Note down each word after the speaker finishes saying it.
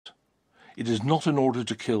It is not an order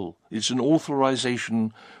to kill. It's an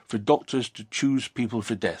authorization for doctors to choose people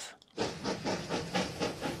for death.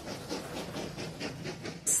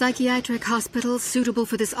 Psychiatric hospitals suitable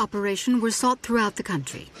for this operation were sought throughout the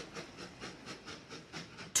country.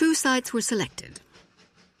 2 sites were selected.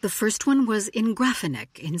 The first one was in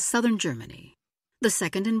Grafeneck in southern Germany. The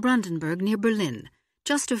second in Brandenburg near Berlin,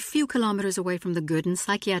 just a few kilometers away from the Goeden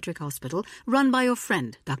Psychiatric Hospital run by your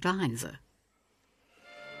friend, Dr. Heinze.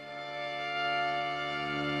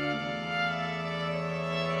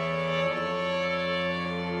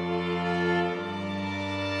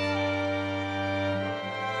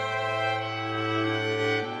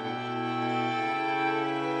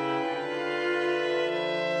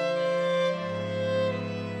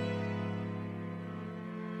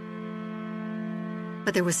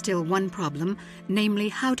 But there was still one problem, namely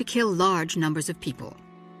how to kill large numbers of people.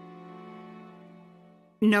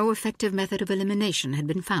 No effective method of elimination had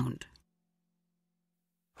been found.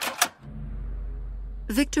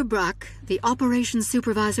 Victor Brack, the operations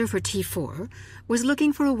supervisor for T4, was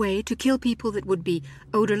looking for a way to kill people that would be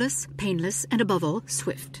odorless, painless, and above all,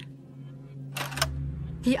 swift.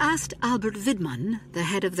 He asked Albert Widmann, the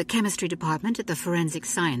head of the chemistry department at the Forensic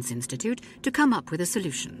Science Institute, to come up with a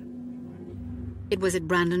solution. It was at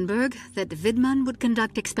Brandenburg that Widmann would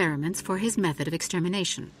conduct experiments for his method of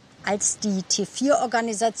extermination. When the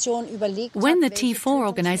T4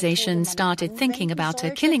 organization started thinking about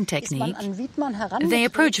a killing technique, they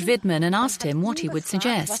approached Widmann and asked him what he would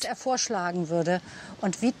suggest.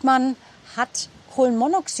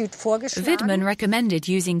 Widmann recommended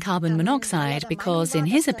using carbon monoxide because, in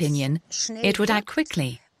his opinion, it would act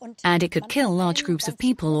quickly and it could kill large groups of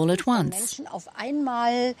people all at once.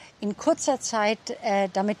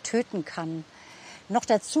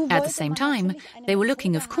 At the same time, they were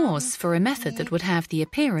looking, of course, for a method that would have the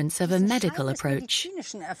appearance of a medical approach.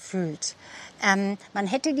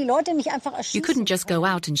 You couldn't just go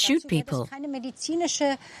out and shoot people.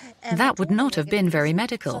 That would not have been very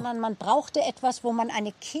medical.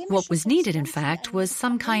 What was needed, in fact, was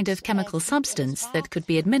some kind of chemical substance that could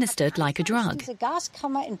be administered like a drug.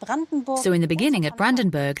 So in the beginning at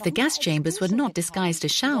Brandenburg, the gas chambers were not disguised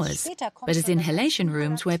as showers, but as inhalation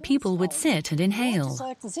rooms where people would sit and inhale.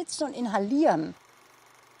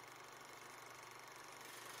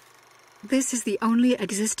 This is the only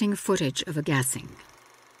existing footage of a gassing.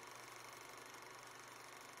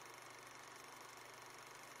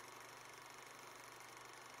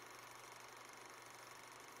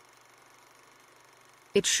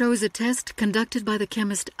 It shows a test conducted by the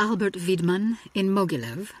chemist Albert Widmann in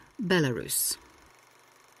Mogilev, Belarus.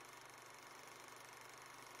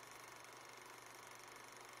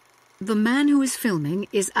 The man who is filming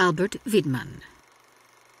is Albert Widmann.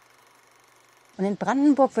 And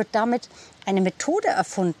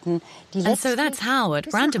so that's how, at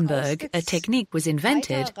Brandenburg, a technique was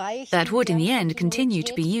invented that would in the end continue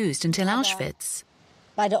to be used until Auschwitz.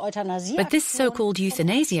 But this so-called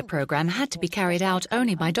euthanasia program had to be carried out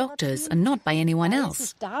only by doctors and not by anyone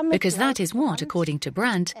else, because that is what, according to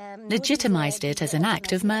Brandt, legitimized it as an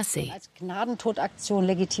act of mercy.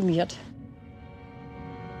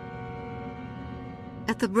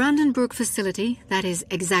 At the Brandenburg facility, that is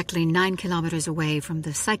exactly 9 kilometers away from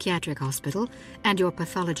the psychiatric hospital and your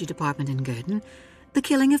pathology department in Goeden, the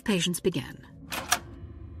killing of patients began.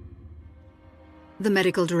 The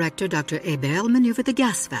medical director, Dr. Eberl, maneuvered the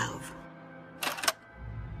gas valve.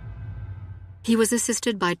 He was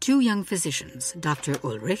assisted by 2 young physicians, Dr.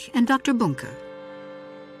 Ulrich and Dr. Bunker.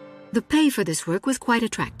 The pay for this work was quite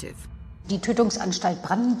attractive. The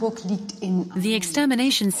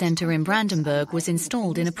extermination center in Brandenburg was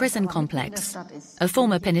installed in a prison complex, a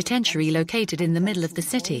former penitentiary located in the middle of the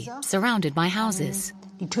city, surrounded by houses.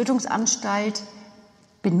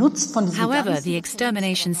 However, the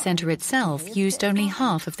extermination center itself used only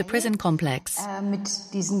half of the prison complex. The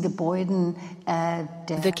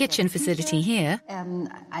kitchen facility here,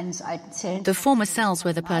 the former cells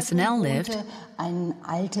where the personnel lived,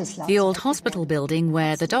 the old hospital building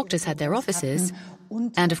where the doctors had their offices,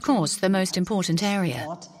 and of course the most important area,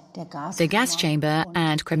 the gas chamber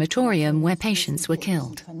and crematorium where patients were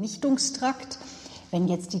killed.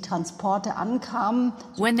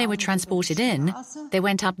 When they were transported in, they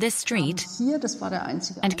went up this street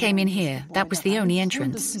and came in here. That was the only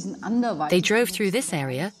entrance. They drove through this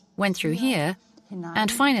area, went through here, and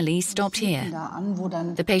finally stopped here.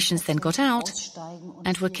 The patients then got out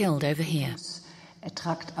and were killed over here.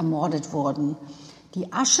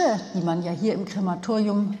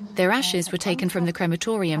 Their ashes were taken from the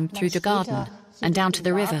crematorium through the garden and down to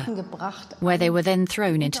the river, where they were then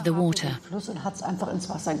thrown into the water.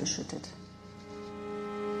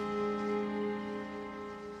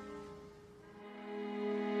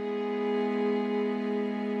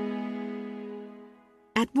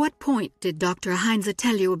 point did Dr. Heinze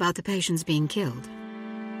tell you about the patients being killed?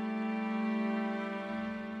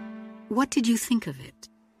 What did you think of it?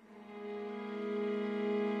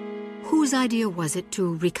 Whose idea was it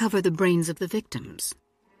to recover the brains of the victims?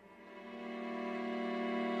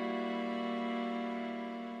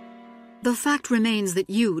 The fact remains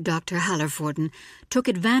that you, Dr. Hallervorden, took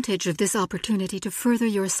advantage of this opportunity to further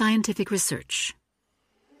your scientific research.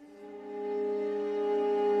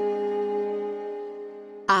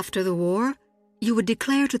 After the war, you would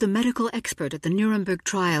declare to the medical expert at the Nuremberg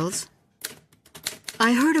trials,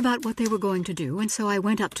 "I heard about what they were going to do, and so I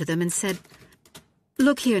went up to them and said,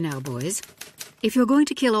 'Look here now, boys. If you're going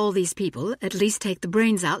to kill all these people, at least take the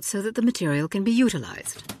brains out so that the material can be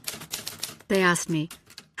utilized.' They asked me,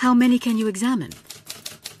 'How many can you examine?'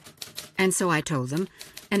 And so I told them,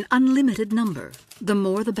 an unlimited number, the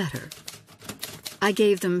more the better. I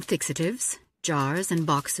gave them fixatives, jars and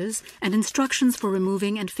boxes, and instructions for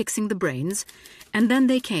removing and fixing the brains, and then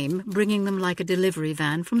they came, bringing them like a delivery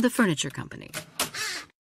van from the furniture company.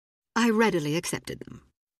 I readily accepted them.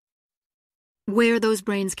 Where those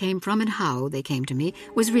brains came from and how they came to me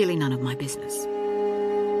was really none of my business."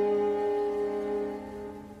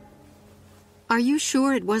 Are you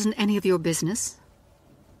sure it wasn't any of your business?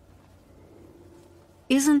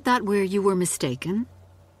 Isn't that where you were mistaken?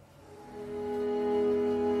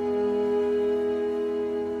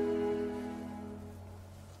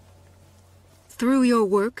 Through your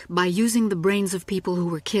work, by using the brains of people who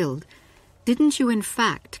were killed, didn't you in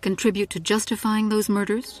fact contribute to justifying those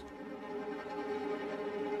murders?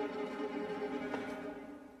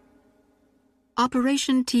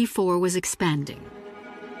 Operation T4 was expanding.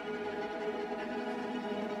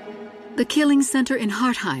 The killing center in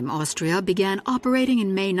Hartheim, Austria, began operating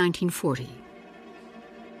in May 1940.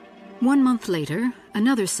 1 month later,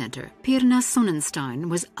 another center, Pirna Sonnenstein,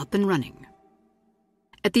 was up and running.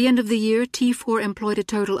 At the end of the year, T4 employed a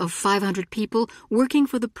total of 500 people working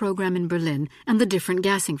for the program in Berlin and the different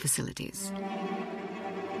gassing facilities.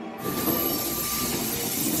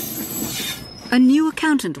 A new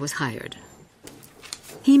accountant was hired.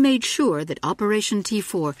 He made sure that Operation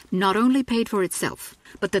T4 not only paid for itself,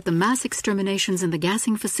 but that the mass exterminations in the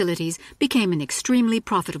gassing facilities became an extremely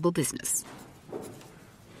profitable business.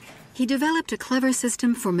 He developed a clever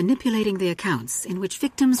system for manipulating the accounts in which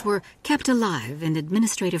victims were kept alive in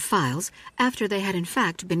administrative files after they had in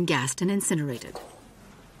fact been gassed and incinerated.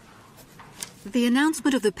 The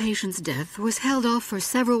announcement of the patient's death was held off for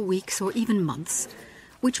several weeks or even months,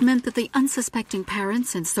 which meant that the unsuspecting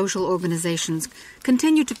parents and social organizations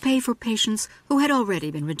continued to pay for patients who had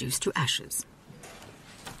already been reduced to ashes.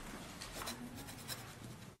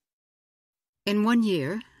 In 1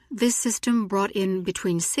 year, this system brought in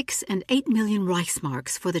between 6 and 8 million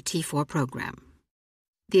Reichsmarks for the T4 program.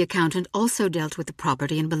 The accountant also dealt with the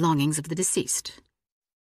property and belongings of the deceased.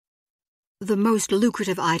 The most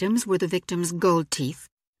lucrative items were the victims' gold teeth,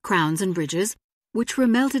 crowns and bridges, which were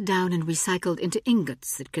melted down and recycled into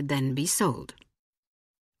ingots that could then be sold.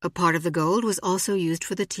 A part of the gold was also used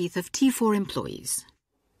for the teeth of T4 employees.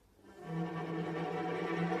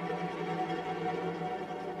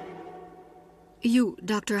 You,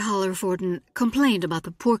 Dr. Hallervorden, complained about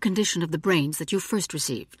the poor condition of the brains that you first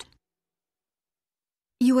received.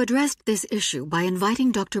 You addressed this issue by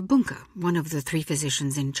inviting Dr. Bunke, one of the 3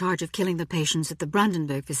 physicians in charge of killing the patients at the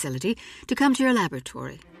Brandenburg facility, to come to your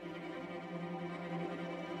laboratory.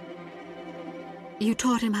 You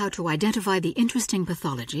taught him how to identify the interesting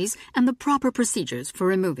pathologies and the proper procedures for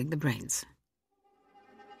removing the brains.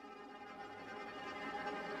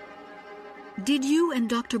 Did you and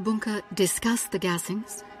Dr. Bunke discuss the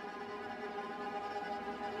gassings?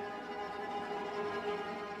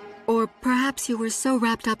 Or perhaps you were so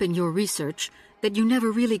wrapped up in your research that you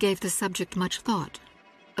never really gave the subject much thought.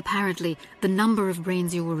 Apparently, the number of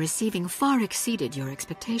brains you were receiving far exceeded your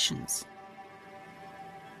expectations.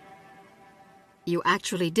 You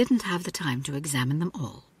actually didn't have the time to examine them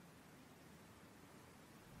all.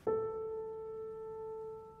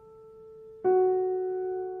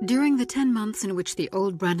 During the 10 months in which the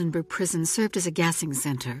old Brandenburg prison served as a gassing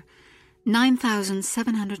center,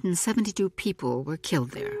 9,772 people were killed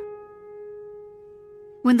there.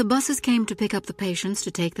 When the buses came to pick up the patients to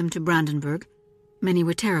take them to Brandenburg, many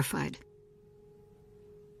were terrified.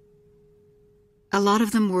 A lot of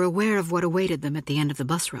them were aware of what awaited them at the end of the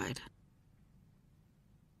bus ride.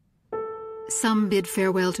 Some bid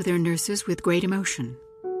farewell to their nurses with great emotion.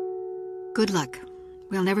 "Good luck.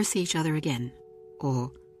 We'll never see each other again."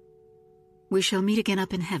 Or, "We shall meet again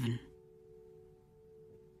up in heaven."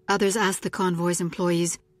 Others asked the convoy's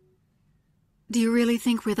employees, "Do you really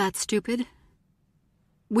think we're that stupid?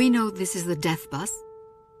 We know this is the death bus.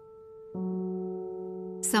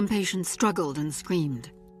 Some patients struggled and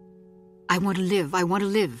screamed, "I want to live, I want to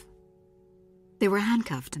live." They were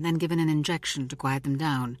handcuffed and then given an injection to quiet them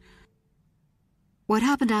down. What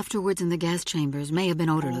happened afterwards in the gas chambers may have been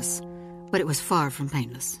odorless, but it was far from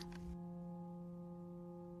painless.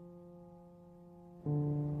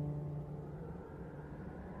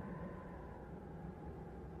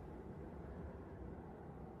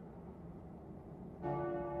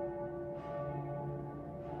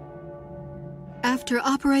 After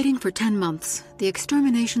operating for 10 months, the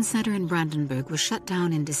extermination center in Brandenburg was shut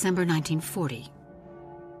down in December 1940.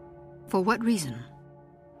 For what reason?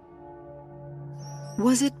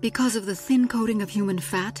 Was it because of the thin coating of human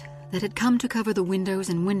fat that had come to cover the windows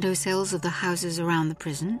and window sills of the houses around the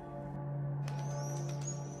prison?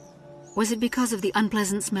 Was it because of the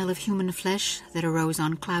unpleasant smell of human flesh that arose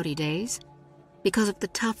on cloudy days? Because of the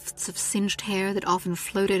tufts of singed hair that often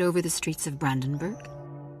floated over the streets of Brandenburg?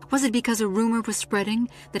 Was it because a rumor was spreading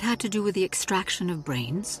that had to do with the extraction of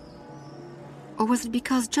brains? Or was it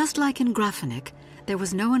because, just like in Grafenik, there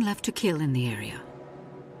was no one left to kill in the area?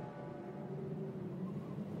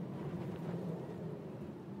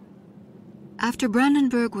 After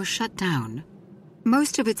Brandenburg was shut down,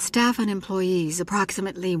 most of its staff and employees,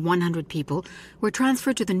 approximately 100 people, were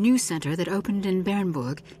transferred to the new center that opened in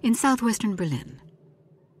Bernburg in southwestern Berlin.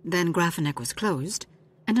 Then Grafenik was closed,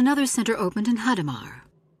 and another center opened in Hadamar.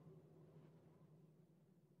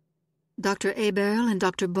 Dr. Eberl and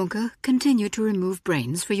Dr. Bunke continue to remove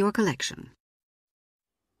brains for your collection.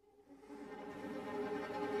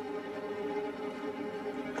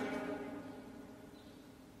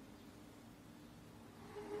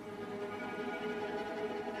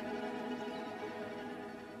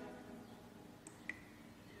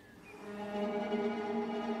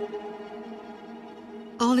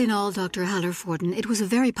 All in all, Dr. Hallervorden, it was a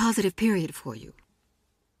very positive period for you.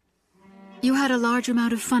 You had a large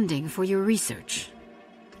amount of funding for your research,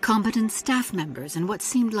 competent staff members, and what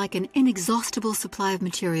seemed like an inexhaustible supply of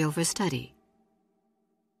material for study.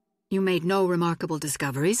 You made no remarkable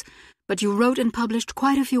discoveries, but you wrote and published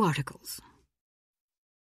quite a few articles.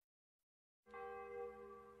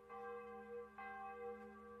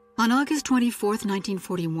 On August 24,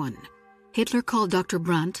 1941, Hitler called Dr.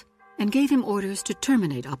 Brandt and gave him orders to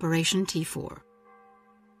terminate Operation T4.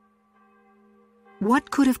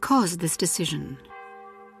 What could have caused this decision?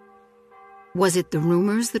 Was it the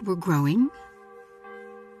rumors that were growing?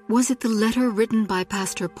 Was it the letter written by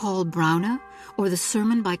Pastor Paul Braune or the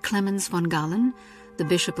sermon by Clemens von Galen, the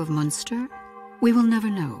Bishop of Munster? We will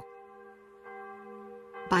never know.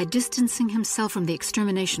 By distancing himself from the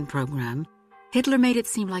extermination program, Hitler made it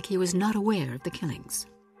seem like he was not aware of the killings.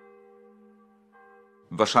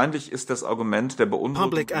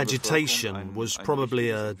 Public agitation was probably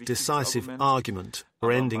a decisive argument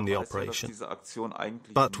for ending the operation.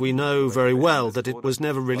 But we know very well that it was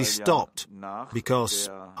never really stopped, because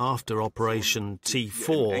after Operation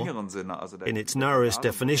T4, in its narrowest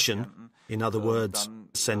definition, in other words,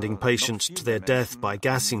 sending patients to their death by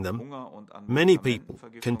gassing them, many people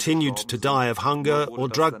continued to die of hunger or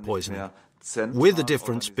drug poisoning, with the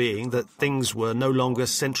difference being that things were no longer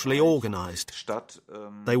centrally organized.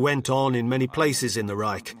 They went on in many places in the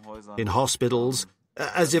Reich, in hospitals,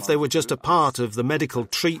 as if they were just a part of the medical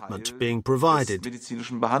treatment being provided.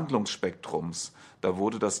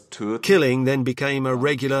 Killing then became a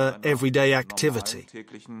regular, everyday activity.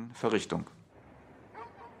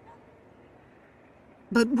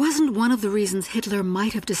 But wasn't one of the reasons Hitler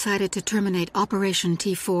might have decided to terminate Operation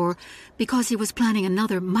T4 because he was planning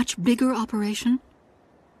another, much bigger operation?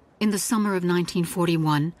 In the summer of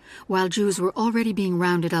 1941, while Jews were already being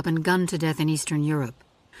rounded up and gunned to death in Eastern Europe,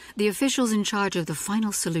 the officials in charge of the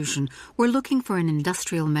final solution were looking for an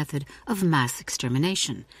industrial method of mass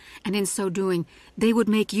extermination, and in so doing, they would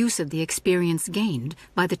make use of the experience gained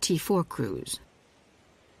by the T4 crews.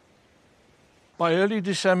 By early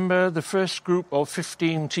December, the first group of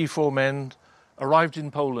 15 T4 men arrived in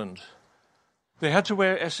Poland. They had to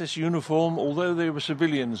wear SS uniform, although they were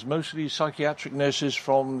civilians, mostly psychiatric nurses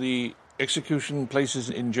from the execution places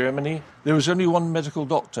in Germany. There was only one medical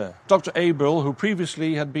doctor, Dr. Eberl, who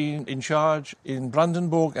previously had been in charge in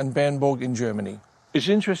Brandenburg and Bernburg in Germany. It's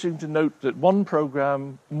interesting to note that one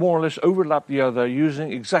program more or less overlapped the other,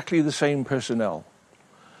 using exactly the same personnel.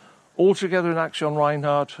 Altogether in Action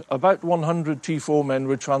Reinhardt, about 100 T4 men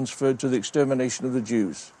were transferred to the extermination of the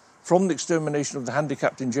Jews, from the extermination of the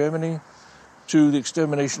handicapped in Germany to the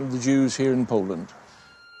extermination of the Jews here in Poland.